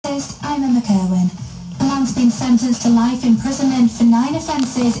Simon McIrwin. The man's been sentenced to life imprisonment for 9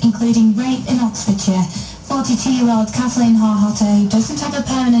 offences, including rape in Oxfordshire. 42-year-old Kathleen Harhotter, who doesn't have a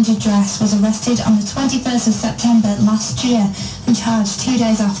permanent address, was arrested on the 21st of September last year and charged 2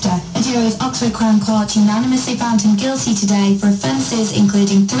 days after. A jury of Oxford Crown Court unanimously found him guilty today for offences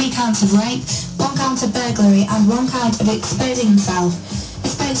including 3 counts of rape, 1 count of burglary and 1 count of exposing himself. A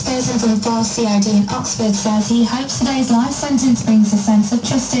spokesperson from Force CID in Oxford says he hopes today's life sentence brings a sense of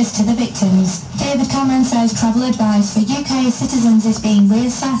justice to the victims. David Cameron says travel advice for UK citizens is being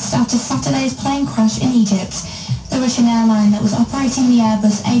reassessed after Saturday's plane crash in Egypt. The Russian airline that was operating the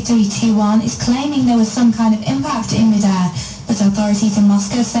Airbus A321 is claiming there was some kind of impact in midair, but authorities in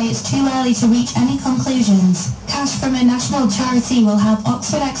Moscow say it's too early to reach any conclusions. Cash from a national charity will help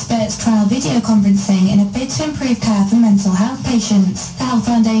Oxford experts trial video conferencing in a bid to improve care for mental health patients. The Health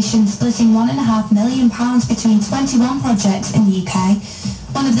Foundation splitting £1.5 million between 21 projects in the UK.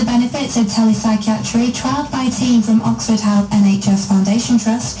 One of the benefits of telepsychiatry, trialled by a team from Oxford Health NHS Foundation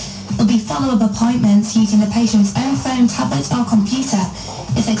Trust, will be follow-up appointments using the patient's own phone, tablet or computer.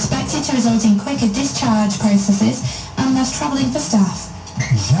 It's expected to result in quicker discharge processes and less travelling for staff.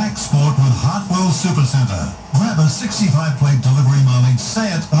 Jack Sport with Hartwell Supercentre. Grab a 65-plate delivery mileage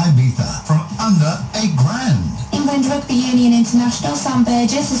Seat Ibiza from under £8,000. England Rugby Union international Sam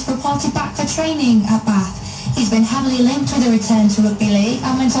Burgess is reported back for training at Bath. He's been heavily linked with a return to Rugby League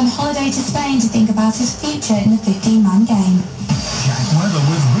and went on holiday to Spain to think about his future in the 15-man game. Jack Weather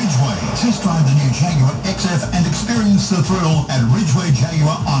with Ridgeway. Test drive the new Jaguar XF and experience the thrill at Ridgeway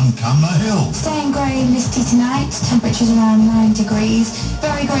Jaguar on Cumnor Hill. Staying grey and misty tonight, temperatures around 9 degrees.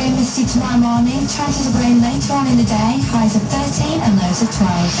 Very grey and misty tomorrow morning, chances of rain later on in the day, highs of 13 and lows of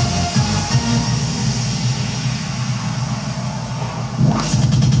 12.